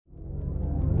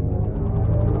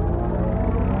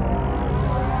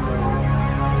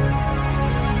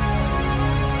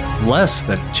less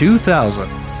than 2,000.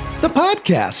 The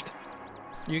podcast.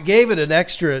 You gave it an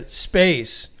extra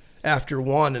space after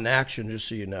one in action, just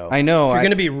so you know. I know. You're going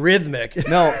to be rhythmic.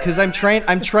 No, because I'm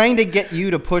trying to get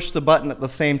you to push the button at the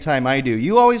same time I do.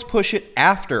 You always push it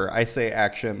after I say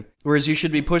action, whereas you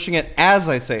should be pushing it as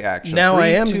I say action. Now 3, I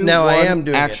am. 2, now 1, I am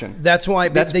doing action. it. That's why.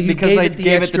 That's you because I gave it the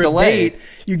gave it the extra delay. bait.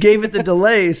 You gave it the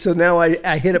delay, so now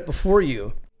I hit it before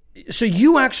you. So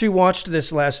you actually watched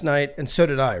this last night, and so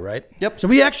did I, right? Yep. So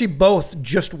we actually both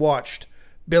just watched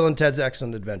Bill and Ted's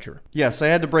Excellent Adventure. Yes, I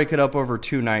had to break it up over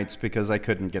 2 nights because I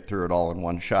couldn't get through it all in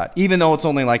one shot, even though it's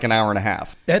only like an hour and a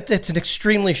half. That's an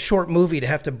extremely short movie to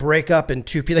have to break up in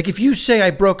 2 pieces. Like if you say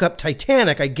I broke up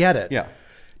Titanic, I get it. Yeah.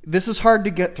 This is hard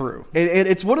to get through.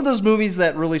 It's one of those movies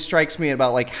that really strikes me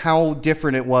about like how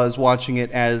different it was watching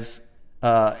it as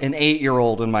an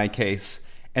 8-year-old in my case,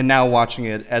 and now watching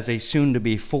it as a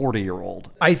soon-to-be 40-year-old.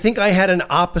 I think I had an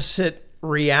opposite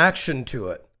reaction to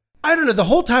it. I don't know. The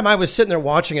whole time I was sitting there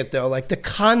watching it, though, like the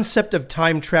concept of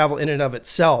time travel in and of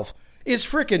itself is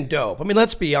freaking dope. I mean,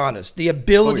 let's be honest. The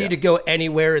ability to go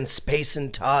anywhere in space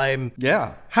and time.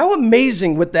 Yeah. How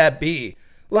amazing would that be?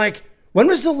 Like, when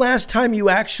was the last time you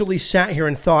actually sat here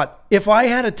and thought, if I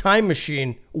had a time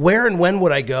machine, where and when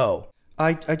would I go?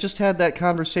 I just had that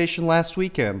conversation last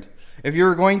weekend. If you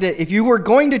were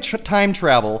going to time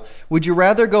travel, would you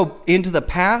rather go into the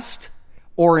past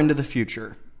or into the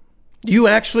future? You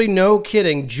actually, no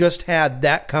kidding, just had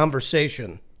that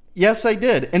conversation. Yes, I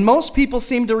did. And most people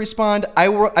seem to respond, I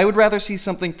would rather see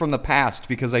something from the past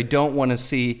because I don't want to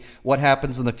see what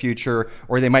happens in the future,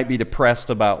 or they might be depressed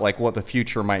about like what the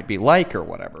future might be like or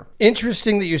whatever.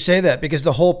 Interesting that you say that, because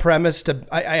the whole premise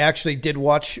I actually did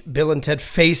watch Bill and Ted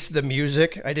Face the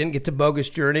Music. I didn't get to Bogus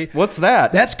Journey. What's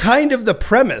that? That's kind of the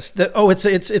premise.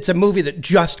 It's a movie that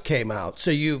just came out, so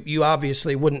you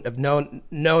obviously wouldn't have known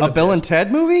a Bill and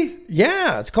Ted movie?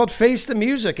 Yeah, it's called Face the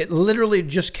Music. It literally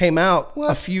just came out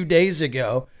a few days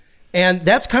ago, and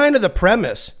that's kind of the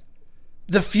premise.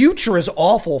 The future is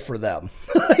awful for them.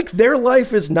 Like their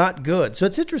life is not good. So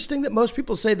it's interesting that most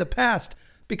people say the past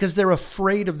because they're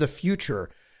afraid of the future.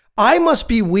 I must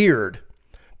be weird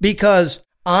because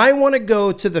I want to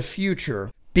go to the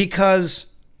future because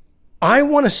I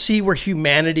want to see where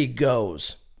humanity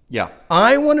goes. Yeah.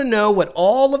 I want to know what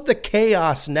all of the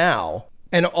chaos now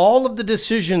and all of the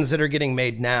decisions that are getting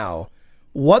made now,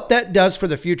 what that does for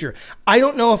the future. I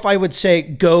don't know if I would say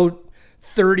go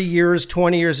 30 years,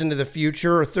 20 years into the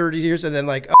future, or 30 years and then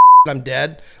like, oh, I'm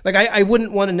dead. Like I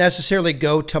wouldn't want to necessarily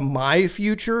go to my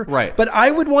future. Right. But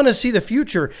I would want to see the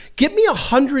future. Get me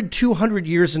 100, 200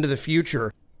 years into the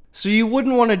future. So you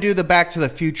wouldn't want to do the Back to the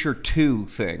Future 2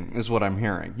 thing, is what I'm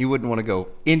hearing. You wouldn't want to go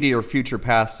into your future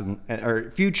past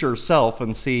or future self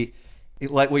and see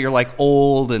like you're like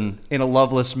old and in a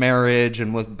loveless marriage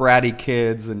and with bratty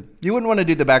kids, and you wouldn't want to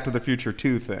do the Back to the Future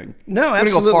 2 thing. No,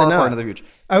 absolutely go far, not. far into the future.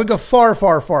 I would go far,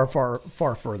 far, far, far,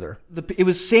 far further. It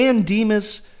was San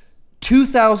Dimas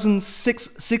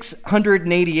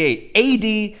 2688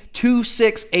 AD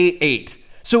 2688.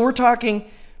 So we're talking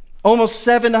almost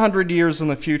 700 years in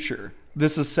the future.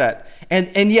 This is set.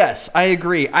 And yes, I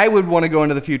agree. I would want to go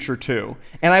into the future too.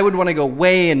 And I would want to go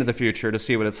way into the future to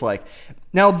see what it's like.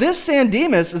 Now, this San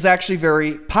Dimas is actually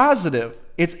very positive.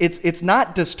 It's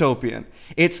not dystopian.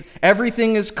 It's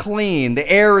everything is clean. The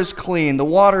air is clean. The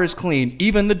water is clean.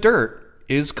 Even the dirt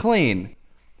is clean.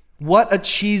 What a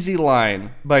cheesy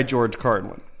line by George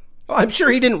Carlin. Oh, I'm sure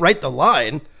he didn't write the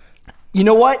line. You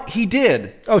know what? He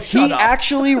did. Oh, shut He up.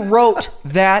 actually wrote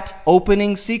that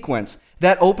opening sequence.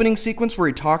 That opening sequence where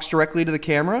he talks directly to the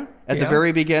camera at the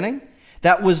very beginning,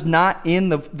 that was not in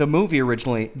the movie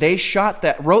originally. They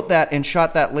wrote that and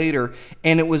shot that later,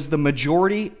 and it was the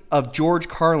majority of George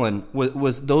Carlin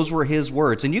those were his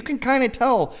words. And you can kind of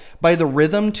tell by the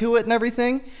rhythm to it and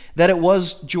everything that it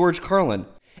was George Carlin.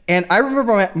 And I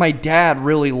remember my dad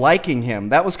really liking him.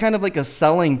 That was kind of like a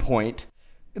selling point.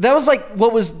 That was like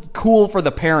what was cool for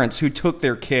the parents who took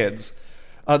their kids.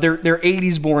 Their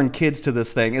 80s born kids to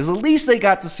this thing, is at least they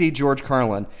got to see George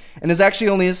Carlin, and it's actually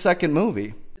only his second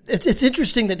movie. It's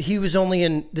interesting that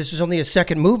this was only a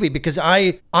second movie, because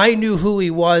I knew who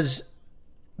he was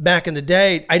back in the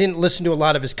day. I didn't listen to a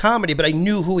lot of his comedy, but I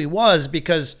knew who he was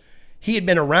because he had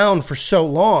been around for so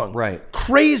long. Right.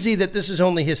 Crazy that this is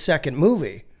only his second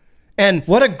movie. And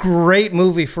what a great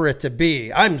movie for it to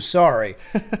be. I'm sorry.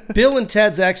 Bill and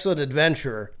Ted's Excellent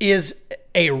Adventure is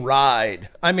a ride.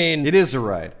 I mean, it is a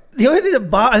ride. The only thing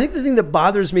I think the thing that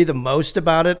bothers me the most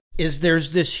about it is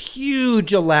there's this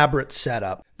huge elaborate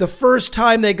setup. The first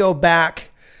time they go back,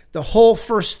 the whole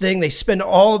first thing. They spend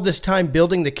all of this time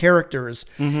building the characters,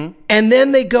 Mm-hmm. and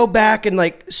then they go back and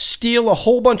like steal a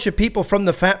whole bunch of people from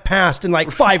the past in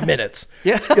like 5 minutes.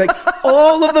 Yeah. Like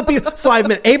all of the people, 5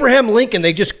 minutes. Abraham Lincoln,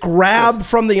 they just grab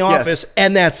from the office,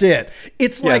 and that's it.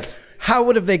 It's like, how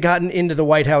would have they gotten into the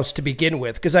White House to begin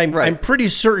with? Because I'm pretty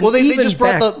certain. Well, they even just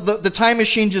brought the time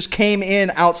machine just came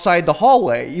in outside the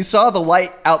hallway. You saw the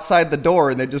light outside the door,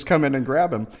 and they just come in and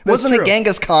grab him. Wasn't true. it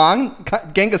Genghis Khan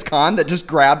that just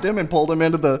grabbed him and pulled him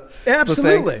into the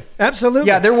Absolutely. the thing? Absolutely.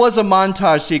 Yeah, there was a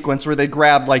montage sequence where they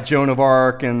grabbed like Joan of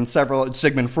Arc and several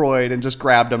Sigmund Freud and just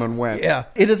grabbed them and went. Yeah.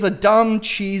 It is a dumb,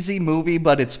 cheesy movie,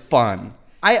 but it's fun.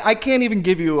 I can't even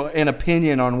give you an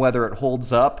opinion on whether it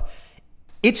holds up.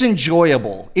 It's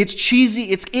enjoyable. It's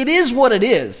cheesy. It is what it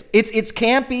is. It's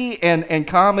campy and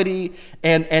comedy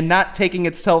and not taking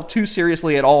itself too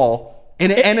seriously at all.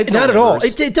 And it not at all.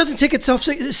 delivers. It doesn't take itself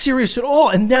serious at all,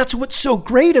 and that's what's so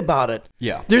great about it.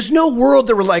 Yeah. There's no world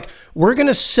that we're like, we're going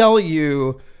to sell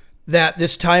you that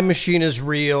this time machine is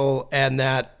real and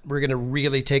that we're going to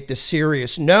really take this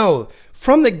serious. No,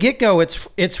 from the get-go,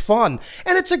 it's fun.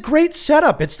 And it's a great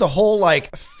setup. It's the whole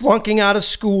like flunking out of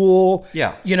school.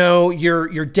 Yeah. You know,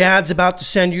 your dad's about to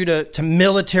send you to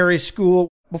military school.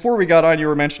 Before we got on, you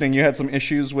were mentioning you had some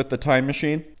issues with the time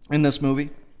machine in this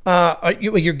movie.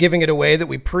 You're giving it away that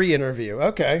we pre-interview.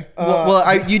 Okay.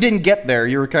 You didn't get there.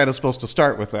 You were kind of supposed to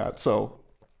start with that, so...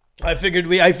 I figured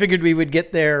we would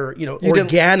get there,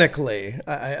 organically.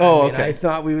 Okay. I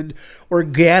thought we would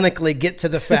organically get to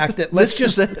the fact that let's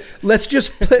just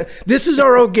this is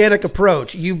our organic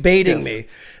approach. You baiting me.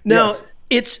 Now,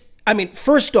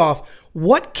 first off,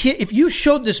 what kid, if you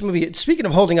showed this movie, speaking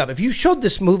of holding up, if you showed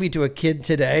this movie to a kid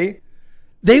today,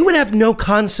 they would have no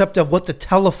concept of what the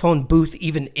telephone booth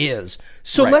even is.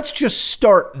 So let's just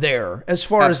start there as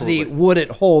far as the would it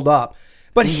hold up.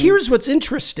 But here's what's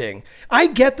interesting. I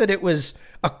get that it was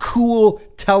a cool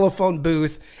telephone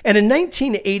booth. And in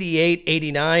 1988,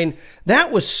 89,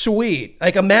 that was sweet.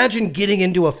 Like imagine getting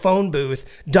into a phone booth,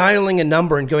 dialing a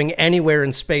number and going anywhere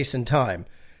in space and time.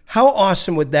 How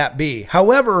awesome would that be?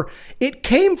 However, it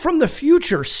came from the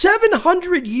future,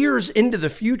 700 years into the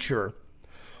future.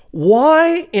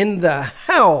 Why in the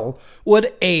hell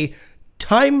would a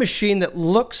time machine that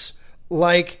looks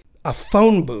like a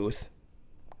phone booth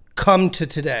come to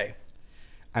today?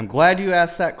 I'm glad you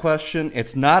asked that question.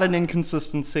 It's not an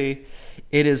inconsistency.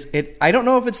 I don't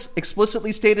know if it's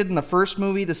explicitly stated in the first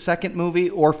movie, the second movie,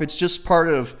 or if it's just part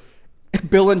of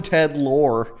Bill and Ted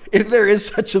lore. If there is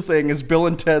such a thing as Bill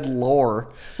and Ted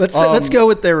lore. Let's go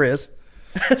with there is.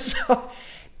 So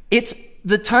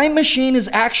the time machine is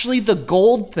actually the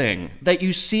gold thing that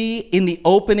you see in the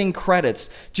opening credits.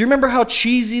 Do you remember how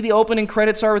cheesy the opening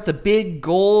credits are with the big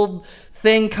gold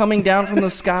thing coming down from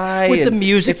the sky with the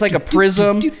music? It's like a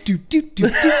prism, and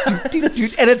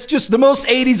it's just the most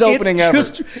 80s opening ever.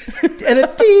 And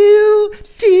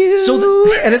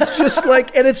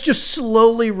it's just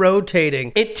slowly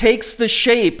rotating. It takes the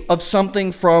shape of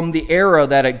something from the era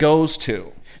that it goes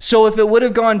to. So if it would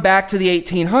have gone back to the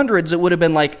 1800s, it would have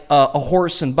been like a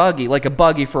horse and buggy, like a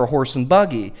buggy for a horse and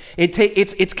buggy.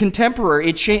 It's contemporary.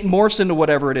 It morphs into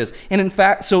whatever it is. And in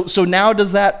fact, so now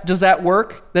does that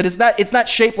work? That it's not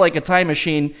shaped like a time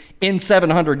machine in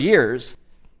 700 years.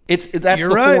 That's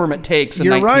the form it takes in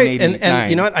 1989. Right.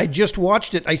 And you know what? I just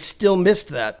watched it. I still missed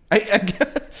that.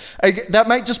 That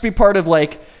might just be part of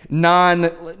like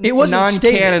non-canon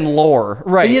stated. lore.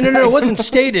 Right. No, it wasn't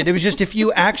stated. It was just if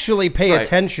you actually pay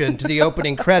attention to the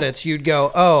opening credits, you'd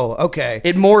go, oh, okay.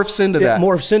 It morphs into that. It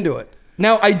morphs into it.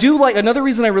 Now, I do like, another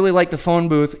reason I really like the phone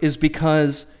booth is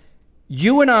because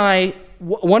you and I,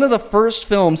 one of the first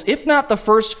films, if not the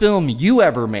first film you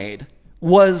ever made,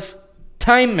 was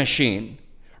Time Machine.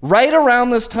 Right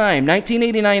around this time,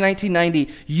 1989,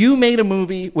 1990, you made a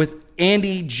movie with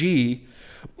Andy G.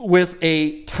 with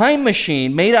a time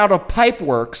machine made out of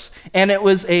Pipeworks, and it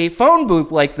was a phone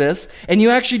booth like this, and you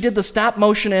actually did the stop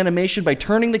motion animation by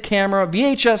turning the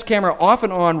VHS camera off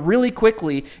and on really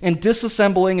quickly and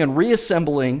disassembling and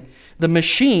reassembling the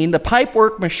machine, the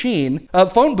Pipework machine,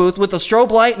 phone booth with a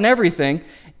strobe light and everything.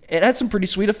 It had some pretty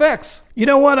sweet effects. You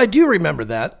know what? I do remember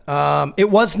that. It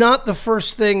was not the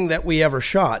first thing that we ever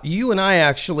shot. You and I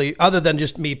actually, other than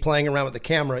just me playing around with the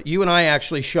camera, you and I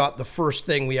actually shot the first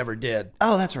thing we ever did.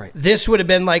 Oh, that's right. This would have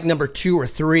been like number 2 or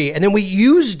 3. And then we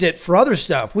used it for other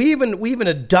stuff. We even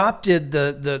adopted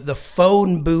the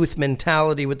phone booth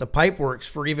mentality with the Pipeworks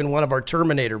for even one of our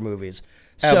Terminator movies.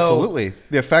 Absolutely.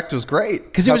 The effect was great.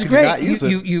 Because it was great.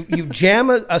 You jam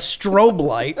a strobe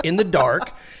light in the dark.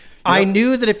 Yep. I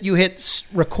knew that if you hit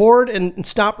record and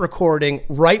stop recording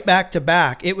right back to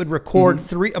back, it would record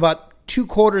about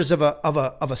 2/4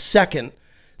 of a second.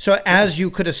 So as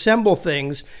you could assemble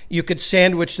things, you could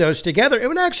sandwich those together. It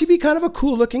would actually be kind of a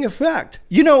cool looking effect.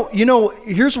 You know,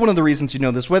 here's one of the reasons you know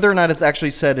this, whether or not it's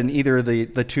actually said in either of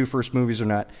the two first movies or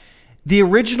not. The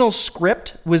original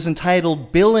script was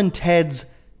entitled Bill and Ted's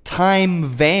Time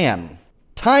Van.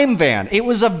 Time Van. It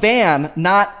was a van,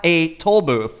 not a toll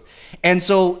booth. And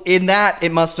so in that,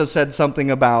 it must have said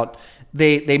something about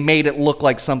they made it look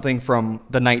like something from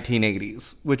the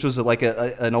 1980s, which was like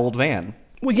an old van.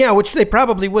 Well, yeah, which they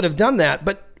probably would have done that.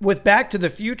 But with Back to the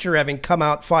Future having come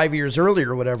out 5 years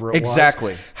earlier or whatever it was.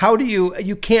 Exactly. How do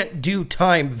you can't do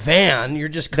Time Van. You're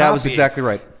just copying. That was exactly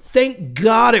right. Thank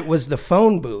God it was the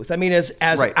phone booth. I mean, as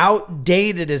right.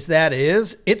 outdated as that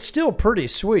is, it's still pretty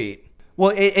sweet.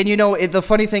 Well, and the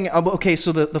funny thing, okay,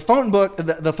 so the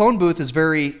phone booth is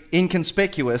very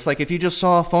inconspicuous. Like if you just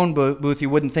saw a phone booth, you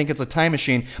wouldn't think it's a time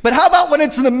machine. But how about when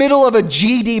it's in the middle of a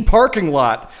GD parking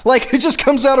lot? Like it just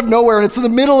comes out of nowhere and it's in the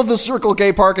middle of the Circle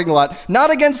K parking lot,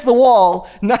 not against the wall,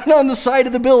 not on the side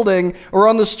of the building or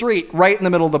on the street, right in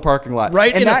the middle of the parking lot.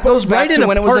 Right, and that goes back to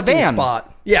when it was a van spot.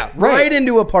 Yeah, right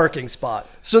into a parking spot.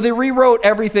 So they rewrote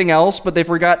everything else, but they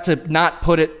forgot to not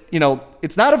put it,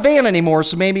 it's not a van anymore,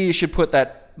 so maybe you should put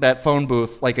that phone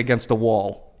booth like against a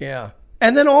wall. Yeah.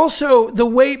 And then also the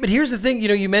way, but here's the thing,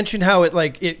 you mentioned how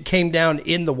it came down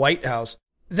in the White House.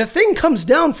 The thing comes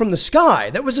down from the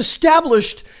sky. That was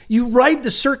established. You ride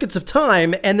the circuits of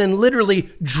time and then literally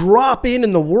drop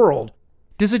in the world.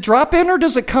 Does it drop in or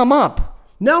does it come up?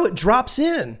 No, it drops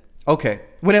in. Okay.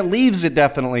 When it leaves, it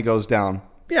definitely goes down.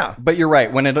 Yeah. But you're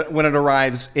right. When it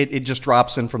arrives, it just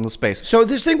drops in from the space. So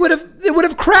this thing would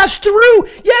have crashed through.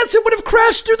 Yes, it would have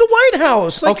crashed through the White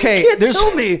House. Like, okay, you can't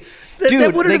tell me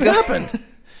that wouldn't have happened.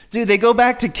 Dude, they go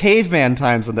back to caveman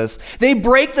times in this. They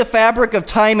break the fabric of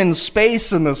time and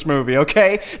space in this movie,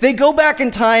 okay? They go back in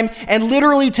time and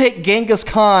literally take Genghis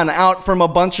Khan out from a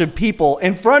bunch of people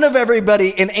in front of everybody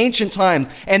in ancient times.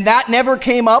 And that never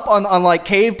came up on like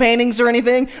cave paintings or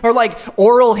anything, or like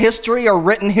oral history or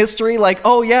written history. Like,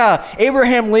 oh yeah,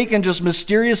 Abraham Lincoln just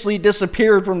mysteriously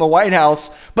disappeared from the White House,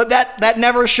 but that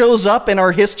never shows up in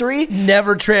our history.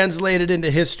 Never translated into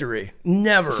history.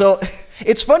 Never. So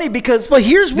it's funny because... But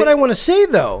here's what I want to say,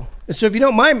 though. So if you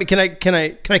don't mind, can I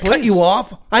cut you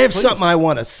off? I have something I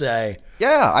want to say.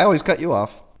 Yeah, I always cut you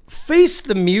off. Face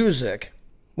the Music,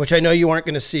 which I know you aren't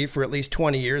going to see for at least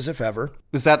 20 years, if ever.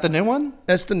 Is that the new one?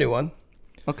 That's the new one.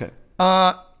 Okay.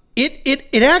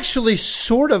 It actually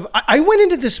sort of... I went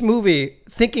into this movie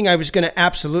thinking I was going to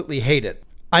absolutely hate it.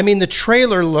 I mean, the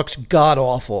trailer looks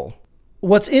god-awful.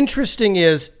 What's interesting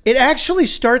is it actually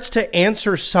starts to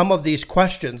answer some of these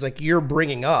questions like you're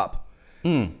bringing up.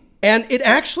 And it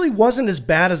actually wasn't as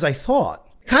bad as I thought.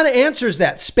 It kind of answers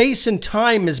that. Space and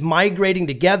time is migrating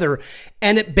together,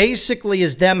 and it basically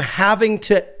is them having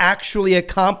to actually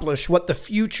accomplish what the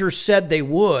future said they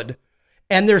would.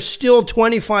 And they're still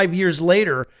 25 years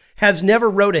later, has never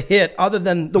wrote a hit other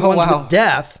than the ones with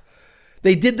Death.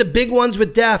 They did the big ones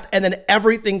with Death, and then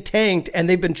everything tanked, and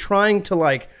they've been trying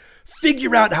to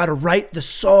figure out how to write the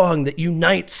song that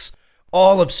unites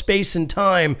all of space and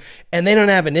time, and they don't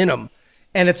have it in them.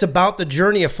 And it's about the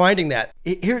journey of finding that.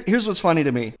 Here's what's funny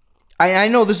to me. I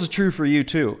know this is true for you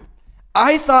too.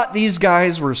 I thought these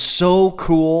guys were so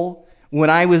cool when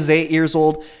I was 8 years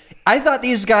old. I thought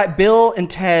these guys, Bill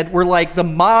and Ted, were like the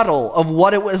model of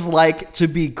what it was like to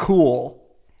be cool.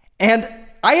 And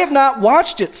I have not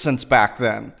watched it since back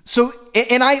then. So,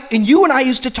 and you and I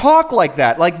used to talk like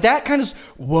that kind of,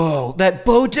 whoa, that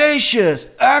bodacious,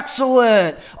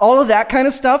 excellent, all of that kind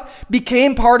of stuff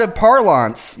became part of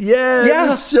parlance. Yeah. It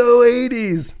was so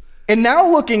 80s. And now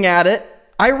looking at it,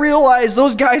 I realize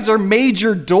those guys are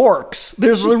major dorks.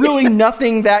 There's really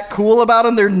nothing that cool about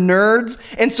them. They're nerds.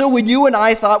 And so when you and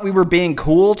I thought we were being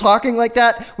cool talking like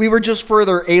that, we were just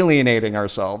further alienating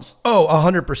ourselves. Oh,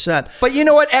 100%. But you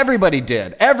know what? Everybody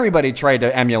did. Everybody tried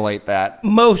to emulate that.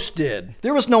 Most did.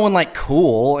 There was no one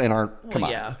cool in our... Come on.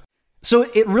 Yeah. So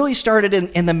it really started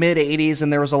in the mid-'80s,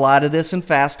 and there was a lot of this in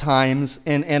Fast Times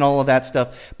and all of that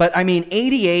stuff. But, I mean,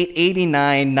 88,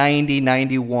 89, 90,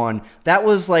 91, that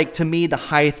was, to me, the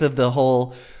height of the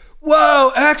whole,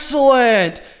 whoa,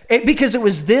 excellent! Because it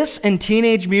was this and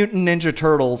Teenage Mutant Ninja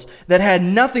Turtles that had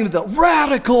nothing to do with the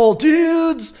radical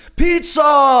dudes,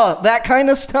 pizza, that kind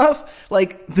of stuff.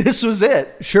 This was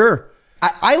it. Sure.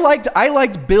 I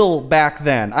liked Bill back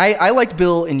then. I liked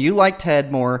Bill and you liked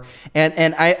Ted more.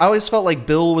 And I always felt like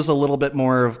Bill was a little bit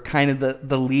more of kind of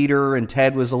the leader and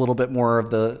Ted was a little bit more of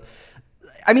the...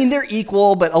 I mean, they're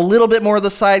equal, but a little bit more of the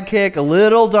sidekick, a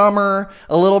little dumber,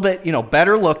 a little bit,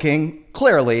 better looking,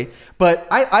 clearly. But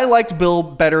I liked Bill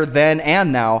better then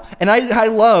and now. And I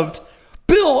loved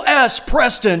Bill S.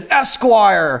 Preston,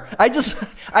 Esquire.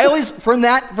 I always, from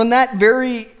that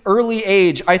very early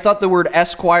age, I thought the word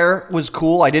Esquire was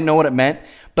cool. I didn't know what it meant.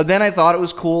 But then I thought it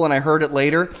was cool, and I heard it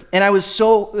later. And that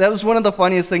was one of the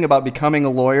funniest things about becoming a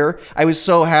lawyer. I was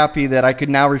so happy that I could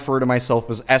now refer to myself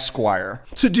as Esquire.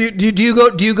 So do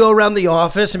you go around the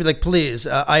office and be like, please,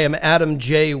 I am Adam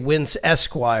J. Wince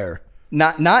Esquire?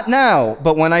 Not now,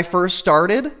 but when I first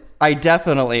started, I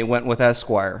definitely went with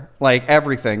Esquire. Like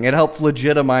everything. It helped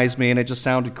legitimize me, and it just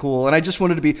sounded cool. And I just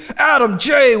wanted to be Adam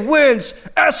J. Wince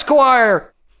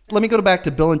Esquire. Let me go back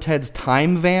to Bill and Ted's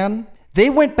Time Van. They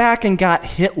went back and got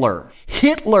Hitler.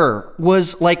 Hitler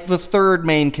was like the third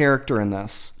main character in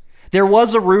this. There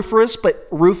was a Rufus,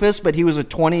 but he was a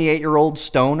 28-year-old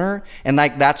stoner, and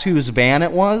like that's whose van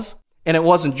it was. And it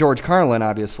wasn't George Carlin,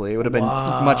 obviously. It would have been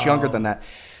much younger than that.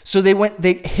 So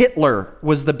Hitler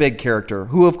was the big character,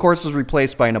 who of course was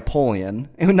replaced by Napoleon,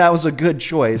 and that was a good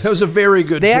choice. That was a very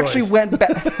good choice. They actually went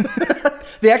back.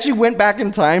 They actually went back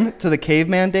in time to the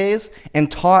caveman days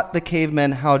and taught the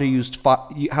cavemen how to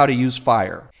use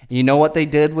fire. You know what they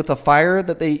did with the fire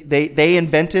that they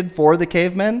invented for the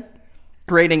cavemen,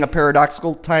 creating a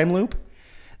paradoxical time loop?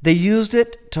 They used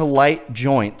it to light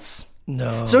joints.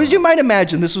 No. So as you might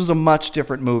imagine, this was a much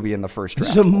different movie in the first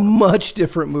draft. It's a much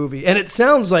different movie, and it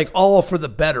sounds like all for the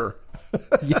better.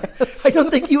 Yes. I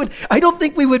don't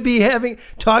think we would be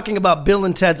talking about Bill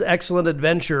and Ted's Excellent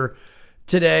Adventure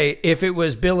today if it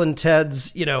was Bill and Ted's,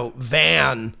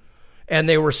 van, and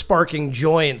they were sparking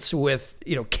joints with,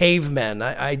 cavemen.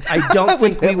 I don't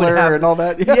think we would have and all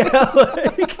that.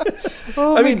 Yeah.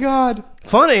 My God.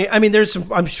 Funny. I mean,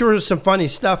 I'm sure there's some funny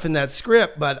stuff in that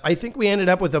script, but I think we ended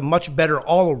up with a much better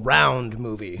all-around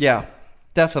movie. Yeah,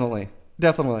 definitely.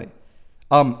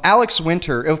 Alex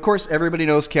Winter, of course, everybody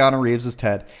knows Keanu Reeves as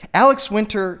Ted. Alex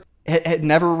Winter had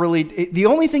never really, the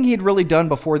only thing he'd really done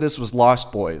before this was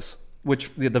Lost Boys, which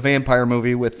the vampire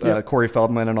movie with Corey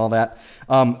Feldman and all that.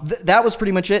 That was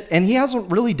pretty much it. And he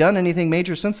hasn't really done anything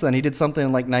major since then. He did something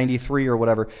in like 93 or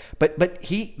whatever. But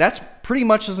that's pretty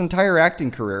much his entire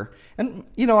acting career. And,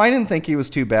 I didn't think he was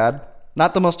too bad.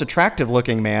 Not the most attractive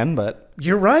looking man, but...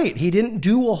 You're right. He didn't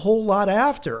do a whole lot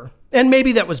after. And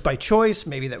maybe that was by choice.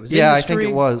 Maybe that was industry. Yeah, I think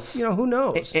it was. Who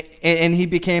knows? And he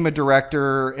became a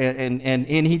director, and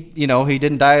he, he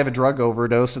didn't die of a drug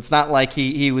overdose. It's not like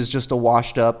he was just a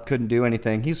washed up, couldn't do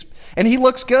anything. He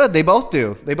looks good. They both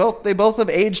do. They both have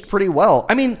aged pretty well.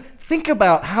 I mean, think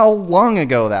about how long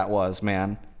ago that was,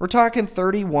 man. We're talking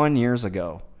 31 years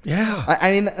ago. Yeah.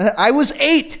 I mean, I was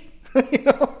 8.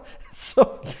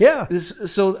 So yeah.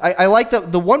 So I like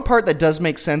the one part that does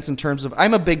make sense in terms of,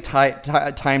 I'm a big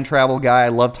time travel guy. I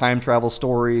love time travel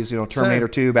stories. Terminator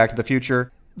 2, Back to the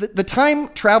Future. The time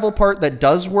travel part that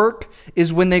does work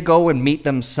is when they go and meet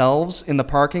themselves in the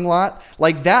parking lot.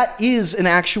 Like that is an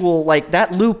actual, like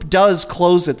that loop does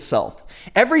close itself.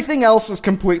 Everything else is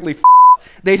completely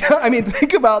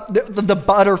think about the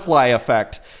butterfly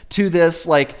effect to this,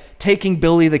 like taking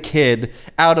Billy the Kid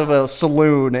out of a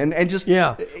saloon and just you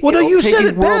said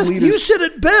it best. You said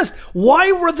it best.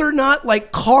 Why were there not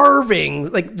like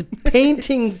carving, like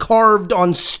painting carved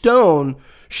on stone,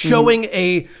 showing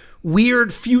a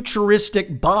weird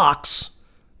futuristic box?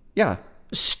 Yeah,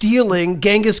 stealing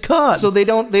Genghis Khan. So they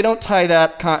don't tie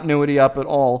that continuity up at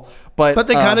all. But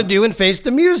they kind of do in Face the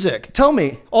Music. Tell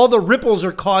me, all the ripples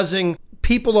are causing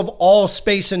people of all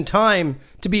space and time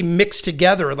to be mixed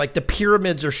together. Like the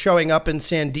pyramids are showing up in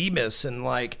San Dimas and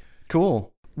like...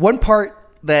 Cool. One part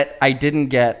that I didn't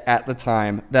get at the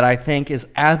time that I think is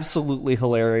absolutely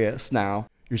hilarious now.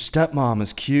 Your stepmom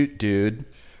is cute, dude.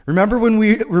 Remember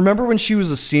when she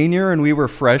was a senior and we were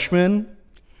freshmen?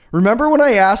 Remember when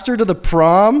I asked her to the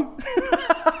prom?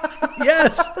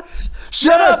 Yes.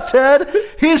 Shut up, Ted.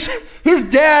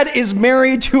 His dad is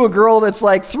married to a girl that's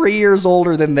like 3 years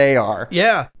older than they are.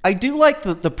 Yeah. I do like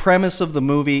the premise of the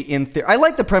movie in theory. I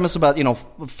like the premise about,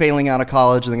 failing out of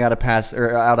college and they got to pass,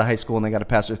 or out of high school and they got to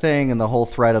pass their thing, and the whole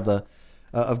threat of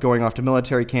of going off to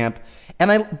military camp.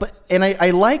 And I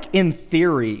like in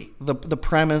theory the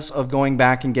premise of going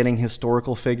back and getting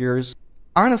historical figures.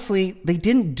 Honestly, they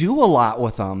didn't do a lot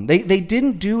with them. They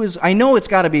didn't do as... I know it's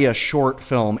got to be a short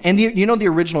film. And the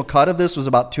original cut of this was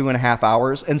about 2.5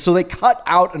 hours. And so they cut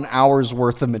out an hour's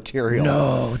worth of material.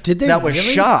 No, did they That was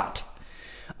shot.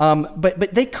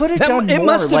 But they could have done more. It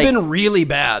must have been really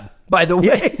bad, by the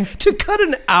way, to cut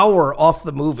an hour off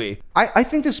the movie. I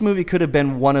think this movie could have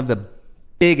been one of the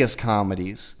biggest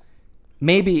comedies,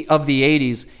 maybe of the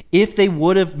 80s, if they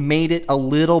would have made it a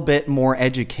little bit more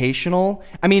educational.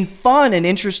 I mean, fun and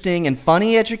interesting and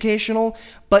funny educational,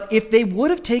 but if they would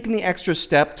have taken the extra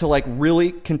step to like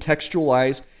really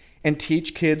contextualize and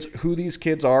teach kids who these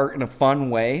kids are in a fun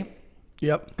way,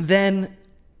 Yep. then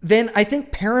I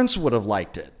think parents would have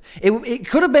liked it. It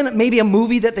could have been maybe a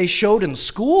movie that they showed in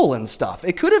school and stuff.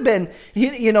 It could have been,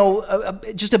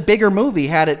 just a bigger movie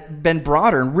had it been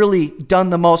broader and really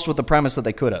done the most with the premise that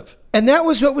they could have. And that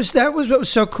was what was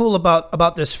so cool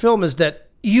about this film is that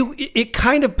it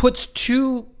kind of puts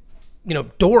two,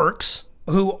 dorks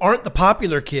who aren't the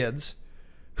popular kids,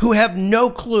 who have no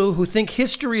clue, who think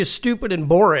history is stupid and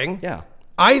boring. Yeah.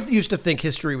 I used to think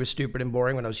history was stupid and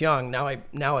boring when I was young. Now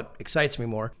it excites me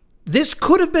more. This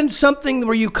could have been something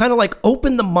where you kind of like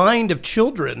open the mind of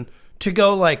children to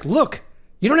go like, look,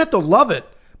 you don't have to love it,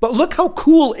 but look how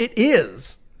cool it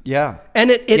is. Yeah.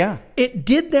 And it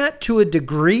did that to a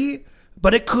degree,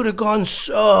 but it could have gone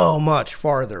so much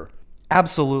farther.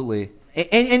 Absolutely.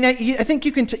 And I think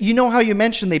you can, how you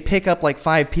mentioned they pick up like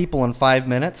 5 people in 5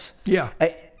 minutes? Yeah.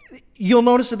 You'll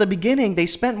notice at the beginning, they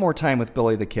spent more time with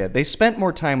Billy the Kid. They spent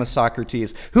more time with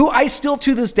Socrates, who I still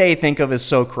to this day think of as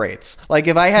Socrates. Like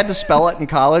if I had to spell it in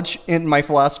college, in my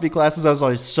philosophy classes, I was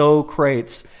always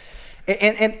Socrates.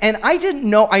 And I didn't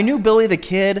know, I knew Billy the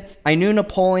Kid, I knew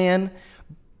Napoleon,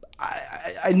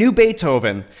 I knew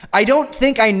Beethoven. I don't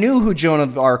think I knew who Joan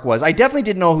of Arc was. I definitely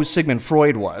didn't know who Sigmund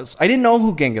Freud was. I didn't know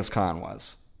who Genghis Khan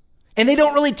was. And they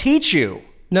don't really teach you.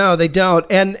 No, they don't.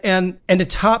 And to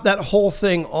top that whole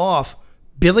thing off,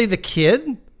 Billy the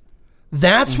Kid,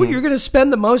 that's what you're going to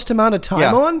spend the most amount of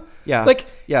time on? Yeah.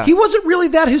 He wasn't really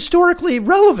that historically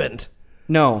relevant.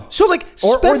 No. So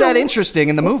or that interesting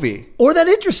in the movie. Or that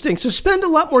interesting. So spend a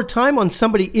lot more time on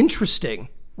somebody interesting.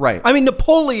 Right. I mean,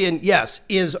 Napoleon, yes,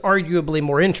 is arguably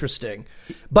more interesting.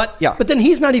 But yeah. But then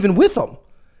he's not even with them.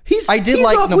 He's like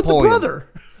off Napoleon. With the brother.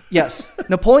 Yes.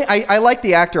 Napoleon, I like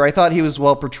the actor. I thought he was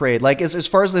well portrayed. Like, as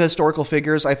far as the historical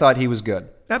figures, I thought he was good.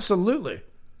 Absolutely.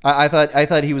 I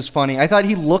thought he was funny. I thought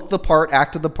he looked the part,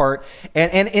 acted the part,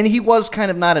 and he was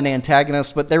kind of not an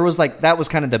antagonist, but there was that was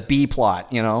kind of the B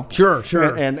plot, Sure.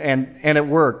 And it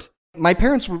worked. My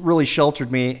parents really sheltered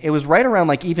me. It was right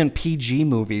around even PG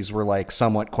movies were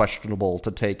somewhat questionable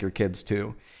to take your kids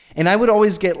to. And I would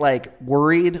always get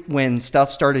worried when stuff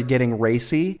started getting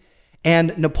racy.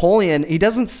 And Napoleon, he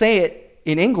doesn't say it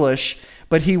in English,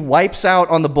 but he wipes out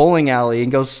on the bowling alley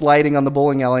and goes sliding on the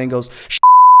bowling alley and goes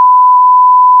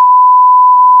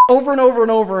over and over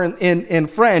and over in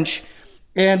French,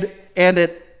 and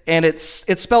it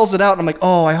spells it out. And I'm like,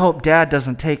 oh, I hope Dad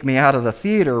doesn't take me out of the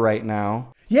theater right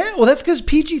now. Yeah, well, that's because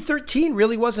PG-13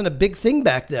 really wasn't a big thing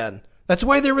back then. That's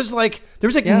why there was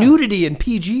nudity in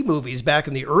PG movies back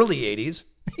in the early 80s.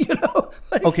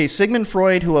 Okay, Sigmund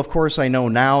Freud, who of course I know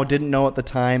now, didn't know at the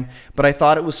time, but I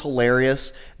thought it was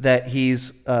hilarious that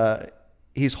he's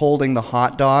holding the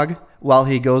hot dog while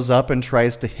he goes up and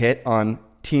tries to hit on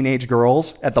teenage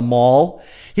girls at the mall.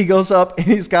 He goes up and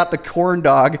he's got the corn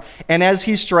dog, and as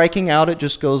he's striking out, it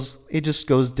just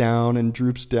goes down and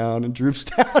droops down and droops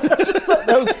down. I just thought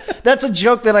that's a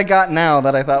joke that I got now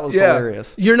that I thought was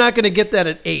hilarious. You're not going to get that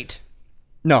at 8.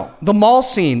 No, the mall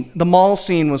scene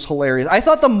was hilarious. I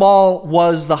thought the mall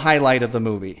was the highlight of the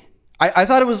movie. I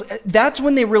thought that's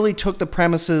when they really took the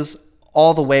premises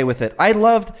all the way with it. I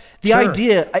loved the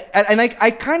idea,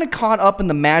 I kind of caught up in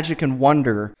the magic and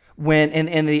wonder when,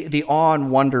 and the awe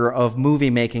and wonder of movie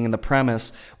making and the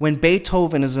premise, when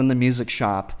Beethoven is in the music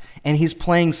shop and he's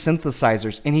playing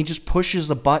synthesizers and he just pushes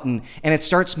a button and it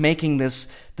starts making this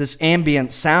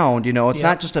ambient sound, it's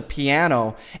not just a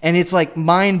piano, and it's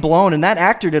mind blown. And that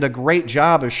actor did a great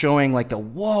job of showing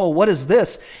whoa, what is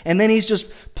this? And then he's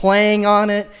just playing on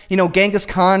it. Genghis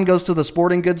Khan goes to the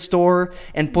sporting goods store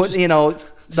and put,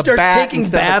 the starts bat taking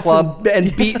instead bats of the club.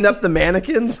 and beating up the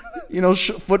mannequins.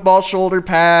 Football shoulder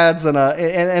pads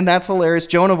and that's hilarious.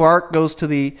 Joan of Arc goes to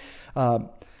the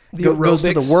goes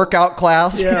to the workout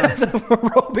class. Yeah. The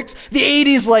aerobics. The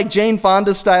 80s Jane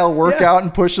Fonda style workout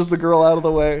and pushes the girl out of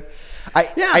the way.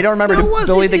 I don't remember. Did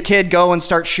Billy the Kid go and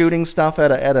start shooting stuff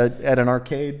at an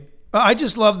arcade? I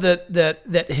just love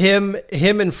that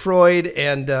him and Freud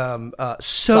and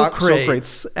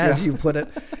Socrates, as you put it,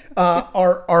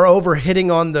 are over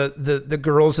hitting on the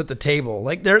girls at the table.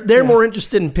 They're more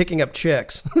interested in picking up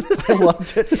chicks. I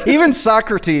loved it. Even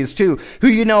Socrates too,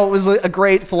 who was a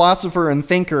great philosopher and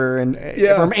thinker and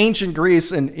from ancient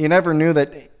Greece, and you never knew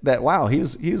that wow, he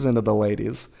was into the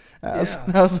ladies.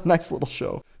 That was a nice little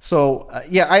show. So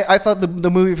I thought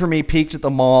the movie for me peaked at the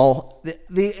mall.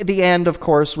 The end, of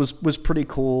course, was pretty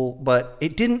cool, but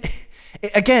it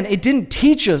didn't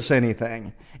teach us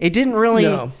anything. It didn't really.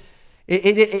 No.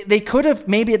 They could have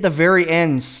maybe at the very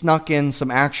end snuck in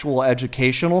some actual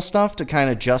educational stuff to kind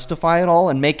of justify it all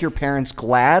and make your parents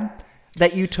glad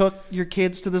that you took your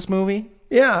kids to this movie.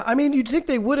 Yeah, I mean, you'd think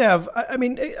they would have. I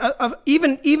mean,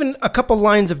 even a couple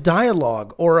lines of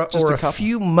dialogue or a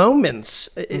few moments.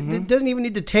 It doesn't even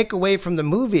need to take away from the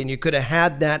movie, and you could have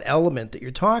had that element that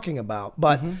you're talking about.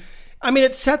 But I mean,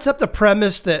 it sets up the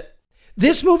premise that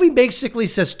this movie basically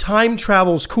says time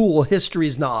travel's cool,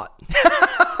 history's not.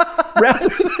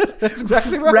 That's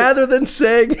exactly right. Rather than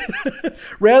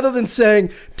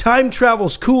saying time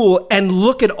travel's cool and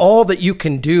look at all that you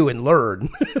can do and learn.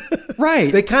 Right.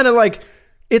 They kind of like,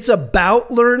 it's about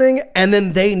learning and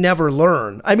then they never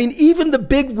learn. I mean, even the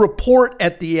big report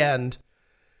at the end,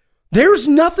 there's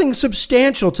nothing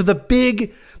substantial to the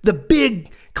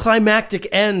big climactic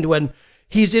end when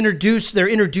they're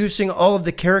introducing all of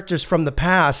the characters from the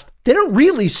past. They don't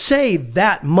really say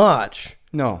that much.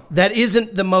 No. That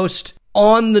isn't the most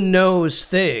on the nose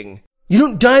thing. You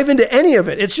don't dive into any of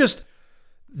it. It's just,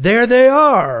 there they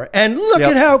are, and look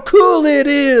at how cool it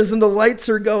is, and the lights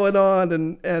are going on,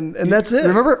 and that's it.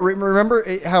 Remember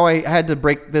how I had to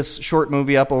break this short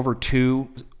movie up over 2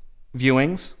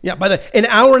 viewings? Yeah, an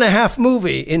hour and a half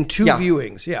movie in 2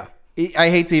 viewings. Yeah, I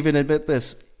hate to even admit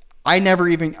this. I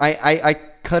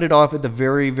cut it off at the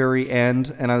very, very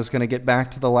end, and I was going to get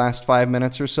back to the last 5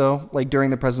 minutes or so. Like during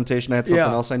the presentation, I had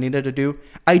something else I needed to do.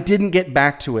 I didn't get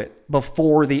back to it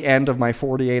before the end of my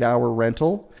 48-hour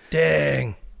rental.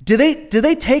 Dang. Did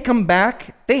they take them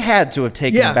back? They had to have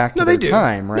taken them back to their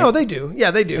time, right? No, they do. Yeah,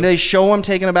 they do. And they show them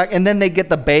taking them back, and then they get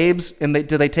the babes, and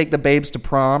do they take the babes to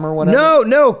prom or whatever?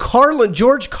 No.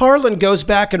 George Carlin goes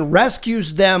back and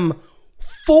rescues them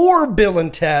for Bill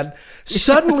and Ted.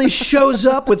 Suddenly shows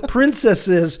up with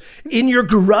princesses in your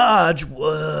garage.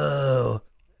 Whoa.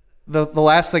 The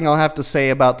last thing I'll have to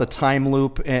say about the time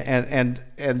loop and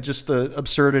just the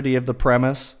absurdity of the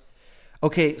premise.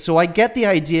 Okay, so I get the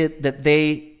idea that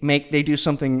they do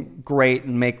something great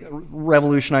and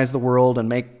revolutionize the world and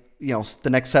make, the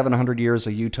next 700 years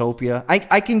a utopia.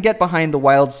 I can get behind the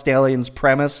Wild Stallions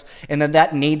premise and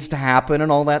that needs to happen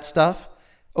and all that stuff.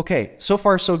 Okay, so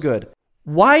far so good.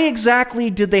 Why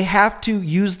exactly did they have to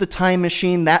use the time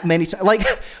machine that many times? Like,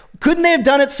 couldn't they have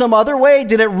done it some other way?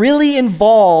 Did it really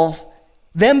involve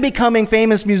them becoming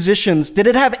famous musicians? Did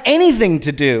it have anything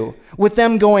to do with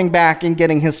them going back and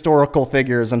getting historical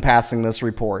figures and passing this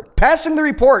report? Passing the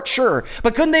report, sure.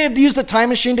 But couldn't they have used the time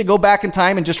machine to go back in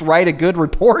time and just write a good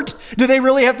report? Do they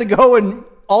really have to go and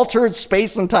alter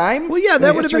space and time? Well, yeah,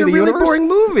 that would have been a really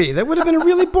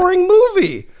boring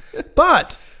movie.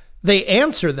 But they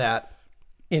answer that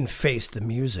in Face the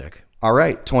Music. All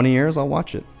right, 20 years, I'll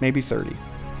watch it. Maybe 30.